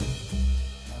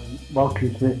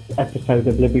Welcome to this episode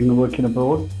of Living and Working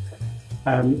Abroad.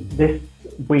 This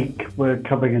week we're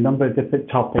covering a number of different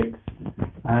topics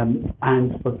and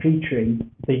we're featuring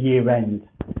the year end.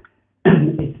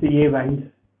 It's the year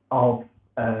end of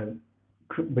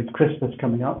with Christmas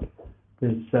coming up.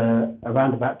 There's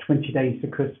around about 20 days to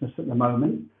Christmas at the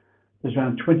moment. There's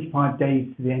around 25 days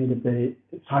to the end of the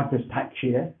Cyprus tax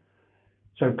year.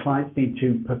 So clients need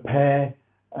to prepare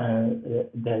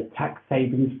their tax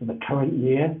savings for the current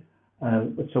year.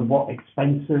 So what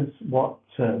expenses, what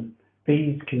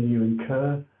fees can you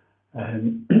incur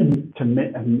to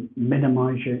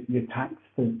minimize your tax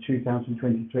for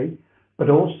 2023? But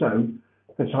also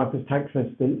for Cyprus tax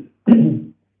residents,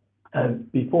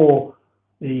 before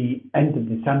the end of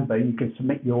December, you can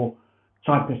submit your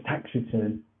Cyprus tax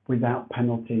return without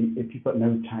penalty if you've got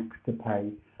no tax to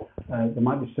pay. There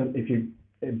might be some, if you're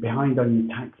behind on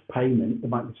your tax payment, there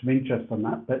might be some interest on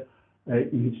that, but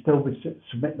you can still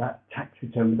submit that tax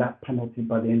return without penalty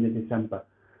by the end of December.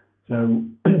 So,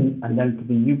 and then for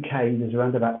the UK, there's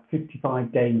around about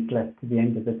 55 days left to the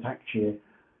end of the tax year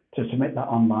to submit that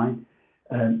online.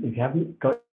 If you haven't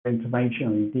got information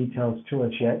or your details to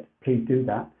us yet, please do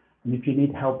that. And if you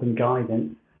need help and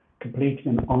guidance, completing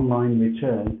an online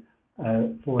return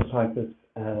for Cyprus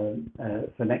for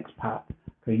an expat,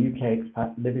 for a UK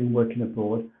expat living and working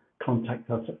abroad, contact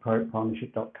us at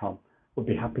privatepartnership.com. We'll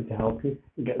be happy to help you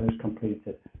and get those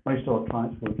completed. Most of our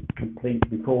clients will complete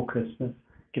before Christmas,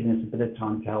 giving us a bit of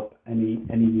time to help any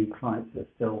new clients that have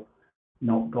still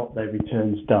not got their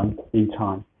returns done in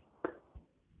time.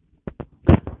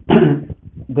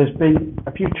 There's been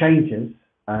a few changes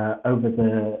over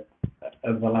the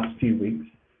last few weeks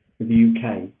with the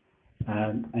UK,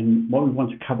 and what we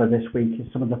want to cover this week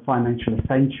is some of the financial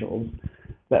essentials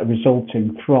that are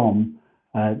resulting from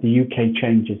the UK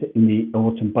changes in the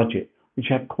autumn budget, which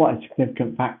have quite a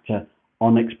significant factor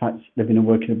on expats living and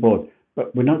working abroad.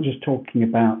 But we're not just talking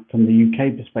about from the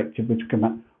UK perspective, we're talking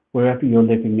about wherever you're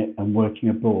living and working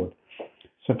abroad.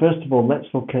 So first of all,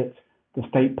 let's look at the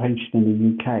state pension in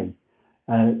the UK.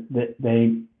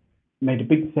 They made a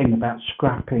big thing about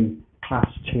scrapping Class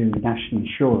 2 national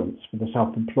insurance for the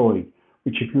self-employed,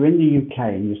 which if you're in the UK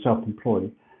and you're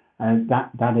self-employed,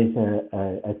 that is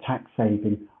a tax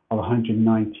saving of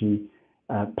 £190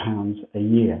 a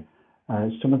year.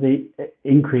 Some of the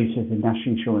increases in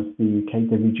national insurance in the UK,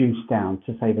 they reduced down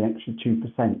to save an extra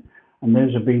 2%. And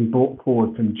those are being brought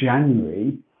forward from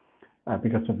January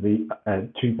because of the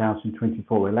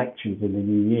 2024 elections in the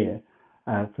new year,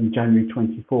 from January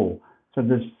 24. So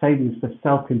there's savings for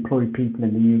self-employed people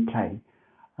in the UK.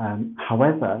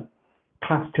 However,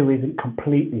 Class 2 isn't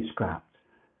completely scrapped.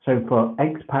 So for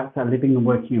expats that are living and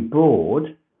working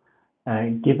abroad,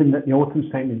 given that the autumn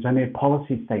statement is only a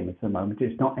policy statement at the moment,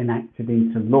 it's not enacted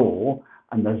into law,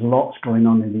 and there's lots going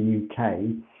on in the UK,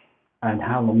 and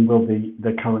how long will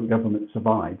the current government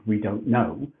survive? We don't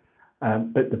know.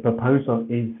 But the proposal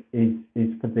is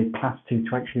for the Class 2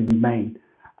 to actually remain,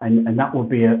 and that will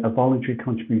be a voluntary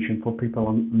contribution for people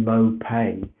on low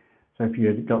pay. So if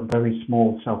you've got very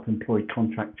small self-employed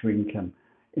contractor income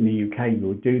in the UK, you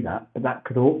would do that, but that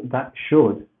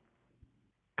should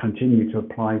continue to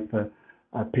apply for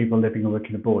people living and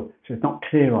working abroad. So it's not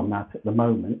clear on that at the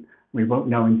moment. We won't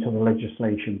know until the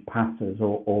legislation passes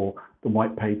or the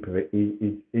white paper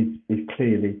is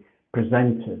clearly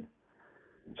presented.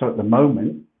 So at the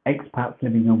moment, expats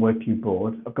living and working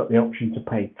abroad have got the option to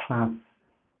pay Class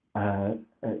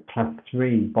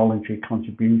 3 voluntary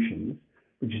contributions,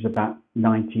 which is about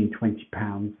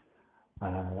 £19-20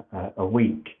 a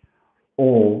week,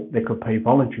 or they could pay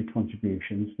voluntary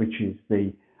contributions, which is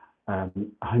the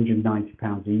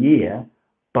 £190 a year,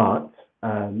 but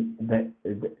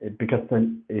because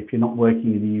if you're not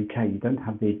working in the UK, you don't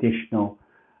have the additional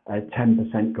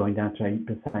 10% going down to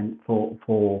 8%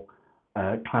 for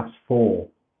Class 4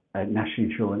 national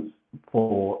insurance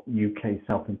for UK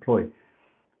self-employed.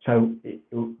 So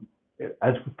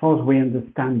as far as we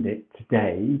understand it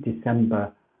today,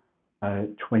 December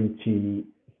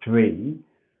 23,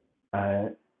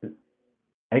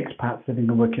 expats living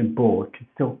and working abroad can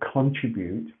still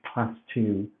contribute Class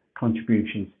 2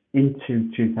 contributions into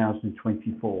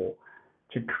 2024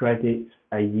 to credit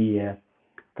a year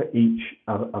for each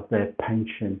of their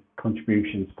pension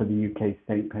contributions for the UK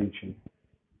state pension.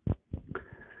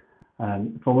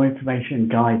 For more information and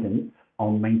guidance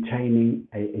on maintaining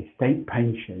a state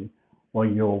pension while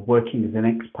you're working as an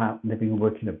expat living and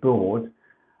working abroad,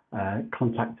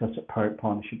 contact us at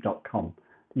privatepartnership.com.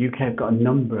 The UK have got a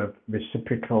number of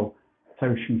reciprocal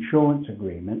social insurance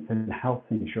agreements and health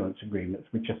insurance agreements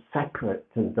which are separate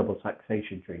to the double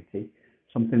taxation treaty,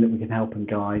 something that we can help and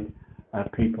guide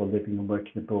people living and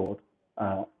working abroad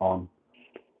on.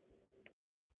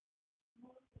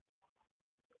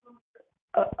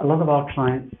 A lot of our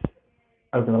clients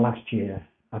over the last year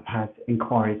have had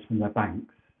inquiries from their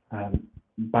banks.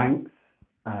 Banks,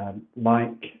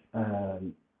 like uh,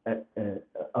 uh,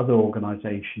 other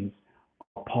organisations,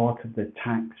 are part of the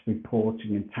tax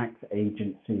reporting and tax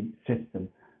agency system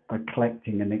by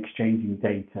collecting and exchanging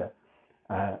data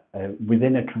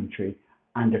within a country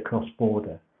and across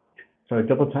border. So a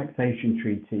double taxation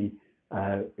treaty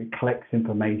it collects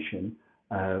information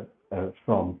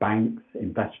from banks,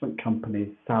 investment companies,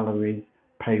 salaries,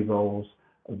 payrolls,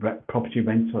 property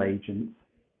rental agents,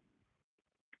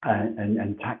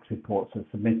 and tax reports are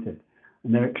submitted,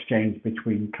 and they're exchanged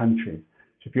between countries.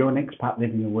 So if you're an expat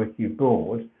living and working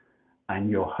abroad, and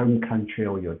your home country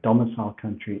or your domicile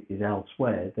country is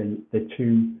elsewhere, then the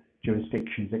two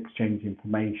jurisdictions exchange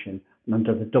information, and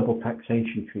under the double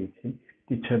taxation treaty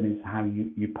determines how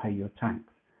you pay your tax.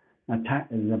 Now,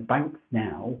 the banks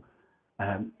now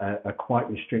are quite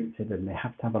restricted, and they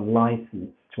have to have a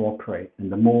license to operate,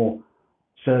 and the more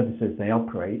services they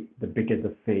operate, the bigger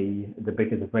the fee, the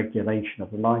bigger the regulation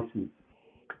of the license.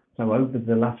 So over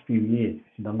the last few years, we've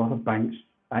seen a lot of banks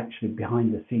actually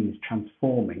behind the scenes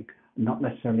transforming, not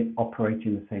necessarily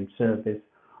operating the same service,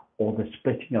 or they're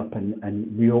splitting up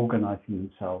and reorganizing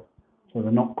themselves. So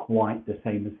they're not quite the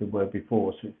same as they were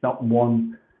before. So it's not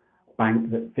one bank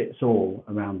that fits all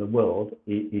around the world.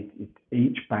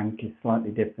 Each bank is slightly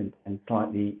different and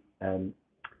slightly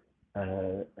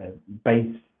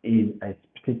based in a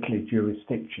particular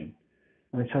jurisdiction.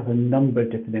 And this has a number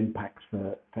of different impacts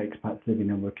for expats living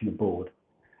and working abroad.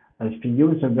 As for you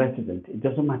as a resident, it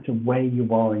doesn't matter where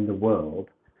you are in the world,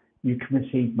 you can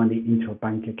receive money into a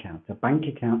bank account. A bank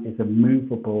account is a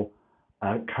movable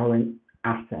current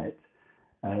asset.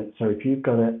 So if you've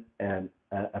got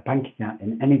a bank account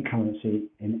in any currency,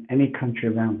 in any country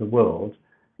around the world,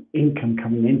 income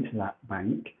coming into that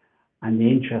bank and the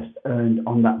interest earned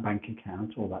on that bank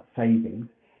account or that savings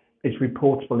is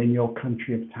reportable in your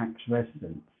country of tax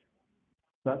residence.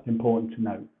 That's important to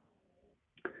note.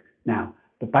 Now,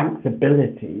 the bank's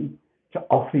ability to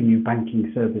offer you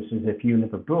banking services if you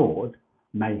live abroad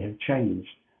may have changed.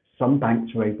 Some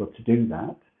banks are able to do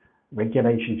that.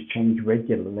 Regulations change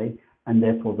regularly, and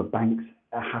therefore the banks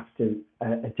have to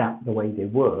adapt the way they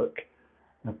work.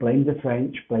 Now, blame the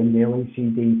French, blame the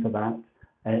OECD for that,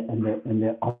 and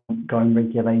the ongoing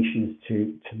regulations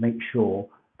to make sure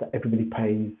that everybody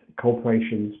pays,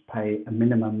 corporations pay a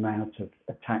minimum amount of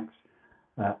tax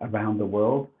around the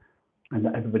world, and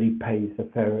that everybody pays a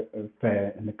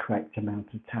fair and the correct amount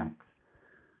of tax.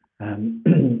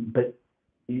 But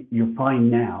you'll find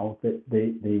now that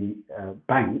the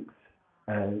banks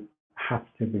have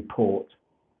to report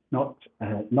not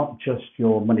just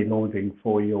your money laundering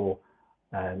for your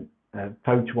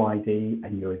photo ID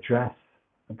and your address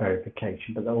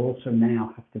verification, but they'll also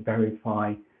now have to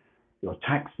verify your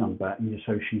tax number and your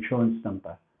social insurance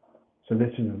number. So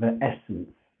this is the essence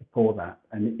for that.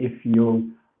 And if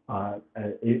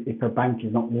a bank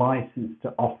is not licensed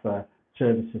to offer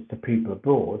services to people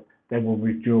abroad, they will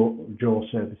withdraw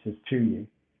services to you.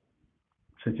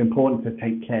 So it's important to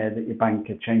take care that your bank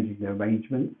are changing their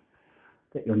arrangements,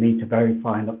 that you'll need to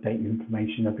verify and update your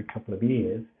information every couple of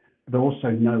years, but also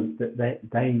note that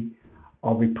they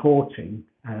are reporting,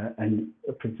 and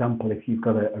for example, if you've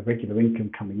got a regular income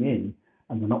coming in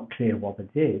and they're not clear what it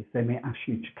is, they may ask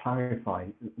you to clarify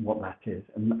what that is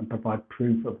and provide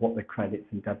proof of what the credits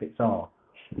and debits are.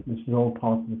 This is all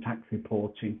part of the tax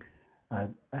reporting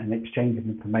and exchange of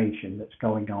information that's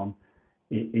going on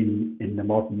in the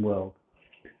modern world.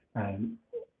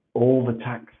 All the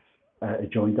tax are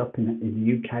joined up in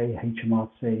the UK,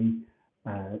 HMRC,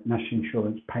 national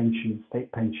insurance, pensions,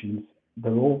 state pensions,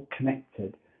 they're all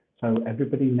connected. So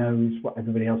everybody knows what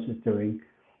everybody else is doing.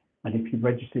 And if you've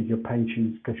registered your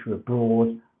pensions because you're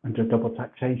abroad under a double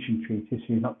taxation treaty, so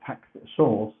you're not taxed at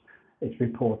source, it's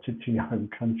reported to your home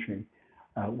country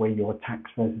where you're a tax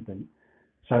resident.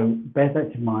 So bear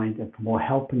that in mind, and for more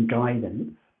help and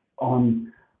guidance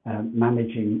on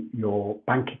managing your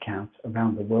bank account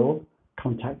around the world,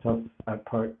 contact us at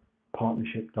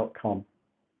partnership.com.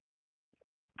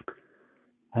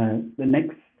 The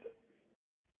next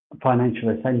financial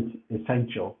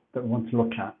essential that we want to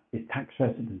look at is tax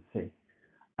residency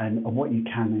and what you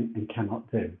can and cannot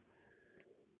do.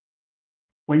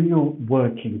 When you're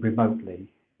working remotely,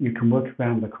 you can work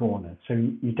around the corner, so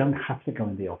you don't have to go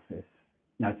in the office.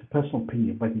 Now, it's a personal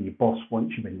opinion whether your boss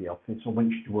wants you in the office or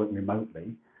wants you to work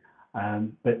remotely,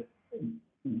 but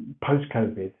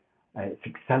post-COVID, it's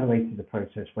accelerated the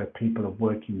process where people are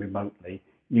working remotely.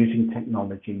 using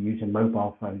technology, using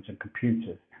mobile phones and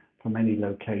computers from any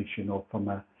location or from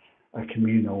a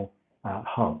communal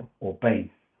hub or base.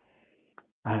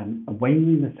 And when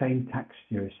you're in the same tax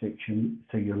jurisdiction,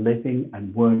 so you're living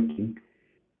and working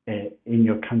in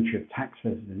your country of tax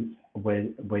residence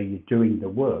where you're doing the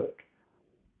work,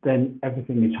 then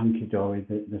everything is hunky-dory,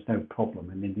 there's no problem.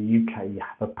 And in the UK, you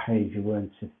have a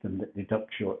pay-as-you-earn system that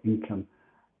deducts your income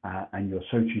and your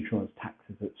social insurance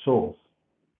taxes at source.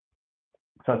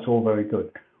 So that's all very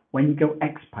good. When you go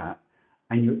expat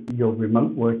and your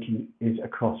remote working is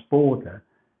across border,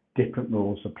 different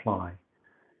rules apply.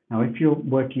 Now, if you're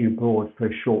working abroad for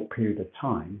a short period of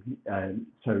time,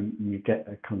 so you get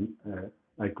an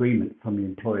agreement from the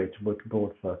employer to work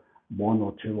abroad for 1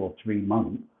 or 2 or 3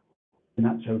 months, then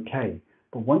that's okay.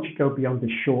 But once you go beyond the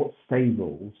short stay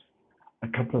rules, a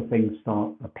couple of things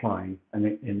start applying and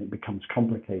it becomes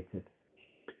complicated.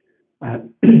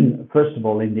 First of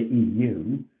all, in the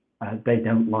EU, they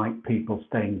don't like people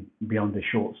staying beyond the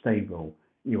short stay rule.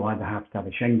 You either have to have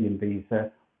a Schengen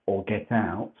visa or get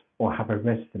out or have a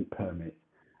resident permit.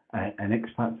 And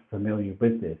expats are familiar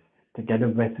with this. To get a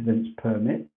residence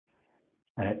permit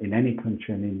in any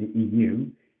country and in the EU,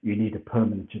 you need a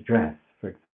permanent address.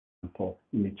 For example,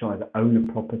 you need to either own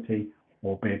a property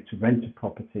or be able to rent a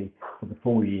property for the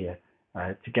full year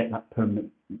to get that permit,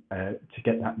 to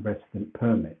get that resident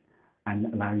permit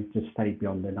and allow you to stay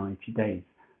beyond the 90 days.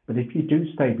 But if you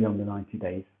do stay beyond the 90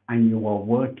 days and you are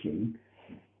working,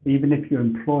 even if your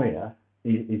employer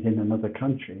is in another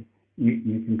country, you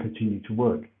can continue to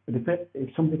work. But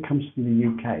if somebody comes to the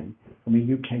UK from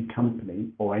a UK company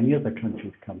or any other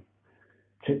country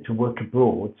to work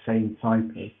abroad, say in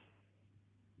Cyprus,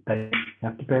 they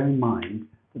have to bear in mind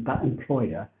that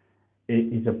employer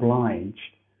is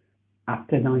obliged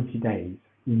after 90 days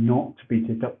not to be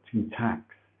deducting tax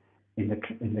in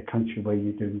the country where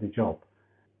you're doing the job.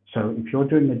 So if you're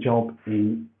doing the job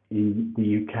in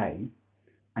the UK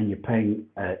and you're paying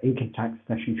income tax,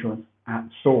 national insurance at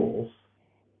source,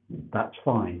 that's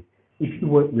fine. If you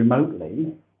work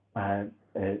remotely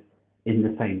in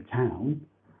the same town,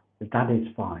 that is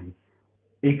fine.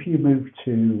 If you move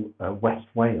to West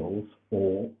Wales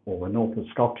or the north of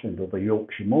Scotland or the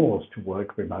Yorkshire Moors to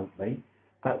work remotely,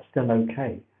 that's still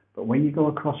okay. But when you go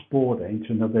across border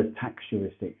into another tax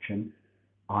jurisdiction,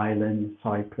 Ireland,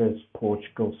 Cyprus,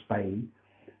 Portugal, Spain,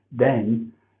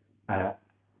 then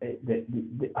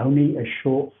only a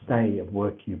short stay of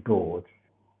working abroad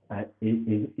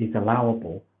is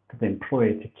allowable for the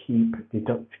employer to keep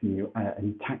deducting you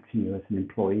and taxing you as an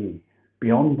employee.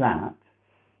 Beyond that,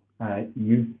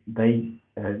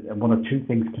 one of two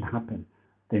things can happen.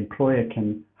 The employer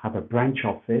can have a branch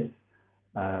office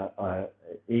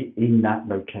in that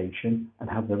location and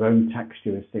have their own tax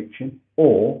jurisdiction,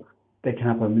 or they can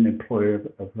have an employer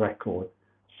of record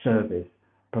service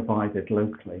provided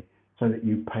locally so that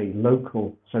you pay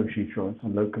local social insurance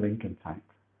and local income tax.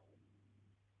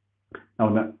 Now,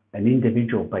 on an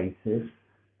individual basis,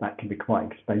 that can be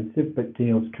quite expensive, but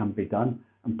deals can be done,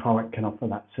 and Product can offer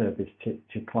that service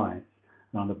to clients.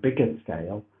 And on a bigger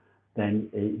scale, then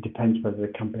it depends whether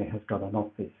the company has got an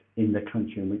office in the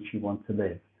country in which you want to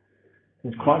live.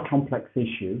 It's quite a complex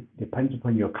issue, depends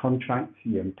upon your contract,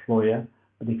 your employer,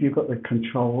 but if you've got the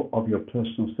control of your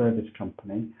personal service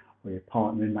company or your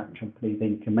partner in that company, then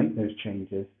you can make those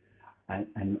changes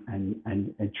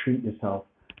and treat yourself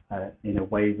in a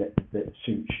way that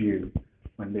suits you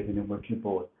when living and working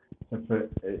abroad. So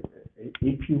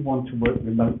if you want to work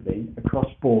remotely across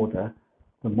border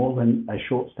for more than a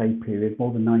short stay period,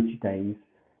 more than 90 days,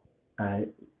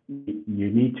 you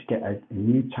need to get a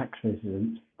new tax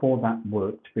residence for that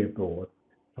work to be abroad.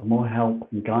 For more help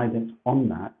and guidance on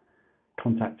that,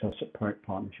 contact us at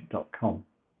productpartnership.com.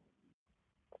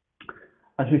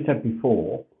 As we said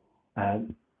before,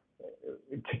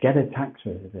 to get a tax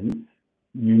residence,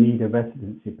 you need a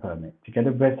residency permit. To get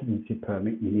a residency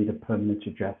permit, you need a permanent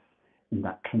address in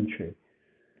that country.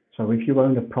 So if you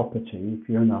own a property, if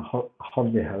you own a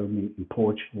holiday home in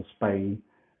Portugal, Spain,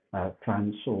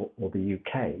 France, or the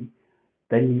UK,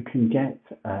 then you can get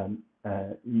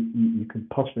you could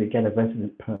possibly get a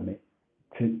resident permit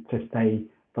to stay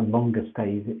for longer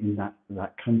stays in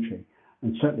that country.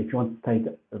 And certainly if you want to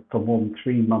stay for more than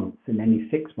 3 months in any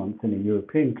 6 months in a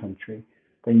European country,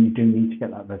 then you do need to get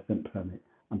that resident permit.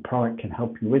 And Product can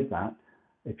help you with that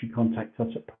if you contact us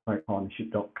at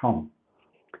productpartnership.com.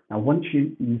 Now, once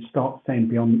you start staying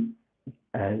beyond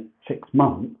 6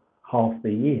 months, half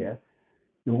the year,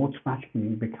 you're automatically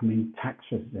becoming tax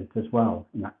resident as well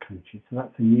in that country. So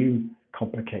that's a new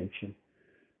complication.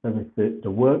 So if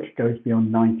the work goes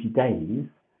beyond 90 days,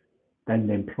 then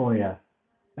the employer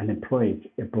an employer is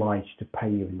obliged to pay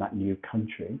you in that new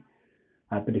country.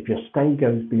 But if your stay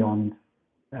goes beyond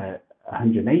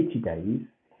 180 days,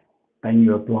 then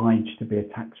you're obliged to be a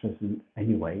tax resident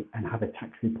anyway and have a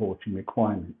tax reporting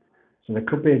requirement. So there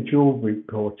could be a dual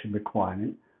reporting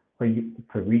requirement for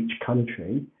each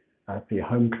country, for your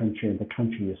home country and the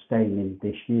country you're staying in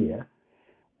this year,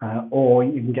 or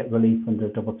you can get relief under a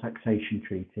double taxation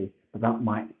treaty, but that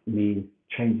might mean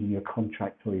changing your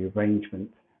contract or your arrangement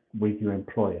with your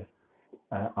employer,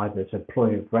 either as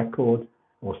employer of record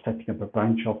or setting up a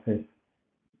branch office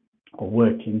or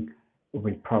working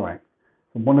with ProAct.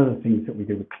 And one of the things that we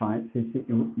do with clients is that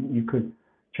you could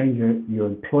change your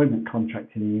employment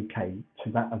contract in the UK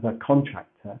to that of a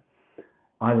contractor,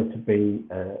 either to be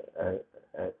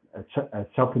a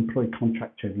self-employed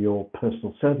contractor of your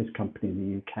personal service company in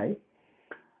the UK,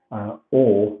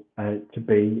 or to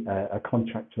be a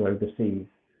contractor overseas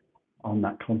on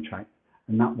that contract.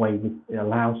 And that way it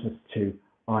allows us to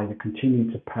either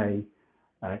continue to pay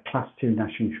Class 2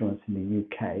 national insurance in the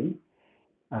UK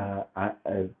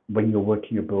when you're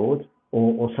working abroad,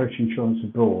 or social insurance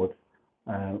abroad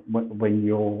when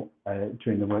you're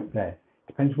doing the work there.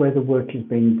 Depends where the work is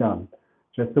being done.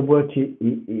 So if the work is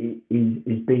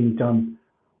being done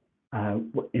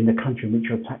in the country in which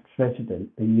you're a tax resident,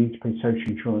 then you need to pay social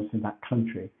insurance in that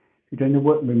country. If you're doing the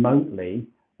work remotely,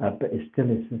 but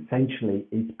essentially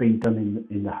it's being done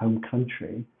in the home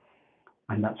country,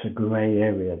 and that's a grey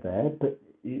area there, but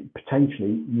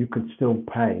potentially you could still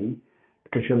pay,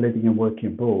 because you're living and working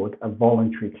abroad, a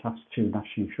voluntary Class 2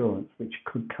 national insurance, which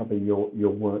could cover your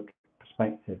work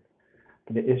perspective.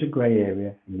 But it is a grey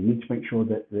area, and you need to make sure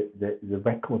that the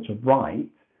records are right,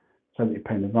 so that you're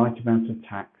paying the right amount of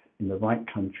tax in the right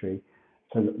country,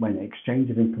 so that when exchange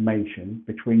of information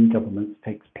between governments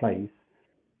takes place,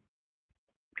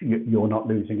 you're not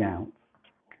losing out.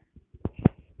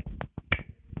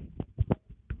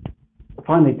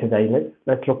 Finally today,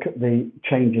 let's look at the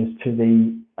changes to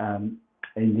the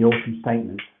in the autumn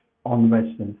statement on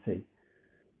residency.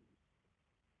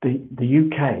 The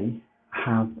UK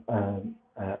have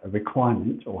a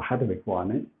requirement, or had a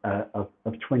requirement, of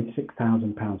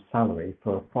 £26,000 salary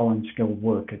for a foreign skilled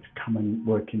worker to come and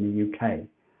work in the UK.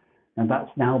 And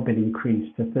that's now been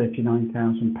increased to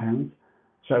 £39,000.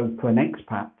 So for an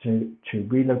expat to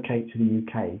relocate to the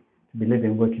UK, to be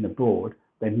living and working abroad,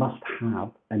 they must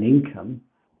have an income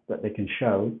that they can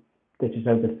show that is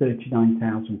over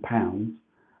 £39,000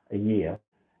 a year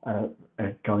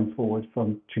going forward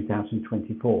from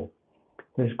 2024.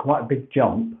 There's quite a big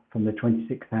jump from the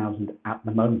 26,000 at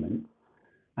the moment,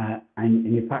 and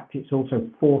in fact it's also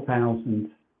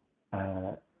 £4,000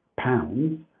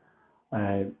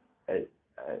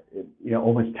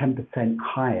 almost 10%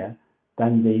 higher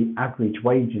than the average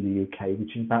wage in the UK,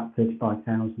 which is about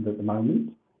 35,000 at the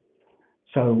moment.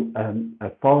 So a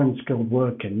foreign skilled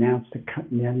worker now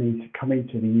needs to come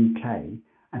into the UK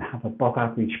and have above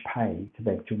average pay to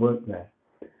be able to work there.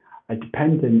 A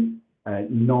dependent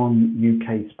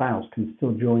non-UK spouse can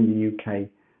still join the UK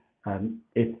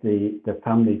if the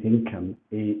family's income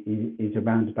is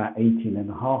around about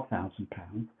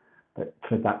 £18,500. But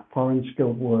for that foreign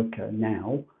skilled worker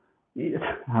now, you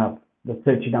have the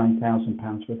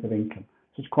 £39,000 worth of income.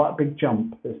 So it's quite a big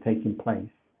jump that's taking place.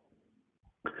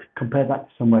 Compare that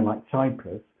to somewhere like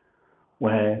Cyprus,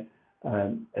 where for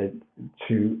an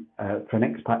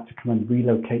expat to come and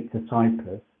relocate to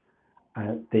Cyprus,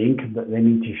 the income that they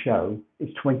need to show is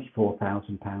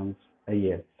 £24,000 a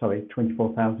year. Sorry,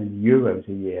 24,000 euros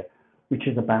a year, which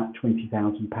is about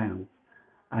 £20,000.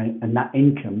 And that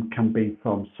income can be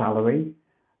from salary,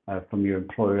 from your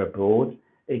employer abroad.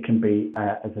 It can be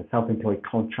as a self-employed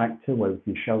contractor, where we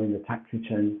can show in the tax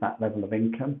returns that level of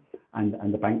income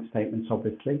and the bank statements,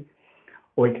 obviously.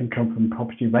 Or it can come from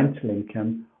property rental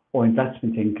income or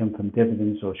investment income from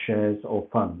dividends or shares or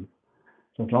funds.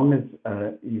 So as long as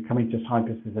you come into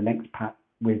Cyprus as an expat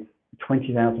with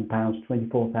 £20,000,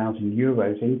 24,000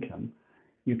 euros income,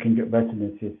 you can get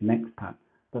residency as an expat.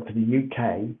 But for the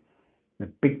UK, the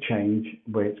big change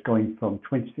where it's going from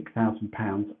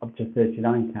 £26,000 up to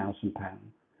 £39,000.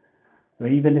 So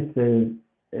even if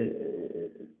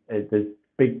the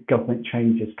big government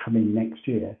changes coming next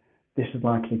year, this is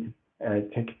likely to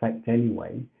take effect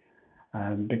anyway,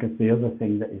 because the other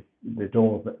thing that is the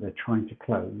door that they're trying to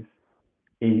close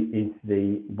is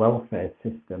the welfare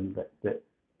system that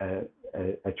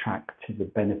attracts to the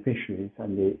beneficiaries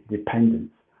and the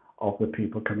dependents of the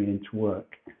people coming into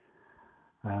work.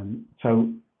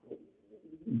 So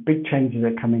big changes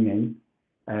are coming in.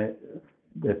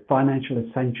 The financial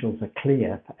essentials are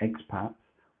clear for expats,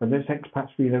 whether it's expats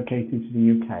relocating to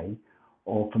the UK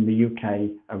or from the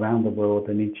UK around the world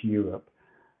and into Europe.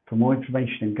 For more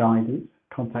information and guidance,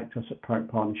 contact us at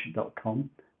productpartnership.com.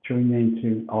 Tune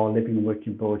into our Living and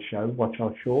Working Abroad show, watch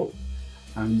our shorts,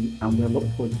 and we'll look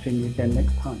forward to seeing you again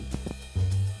next time.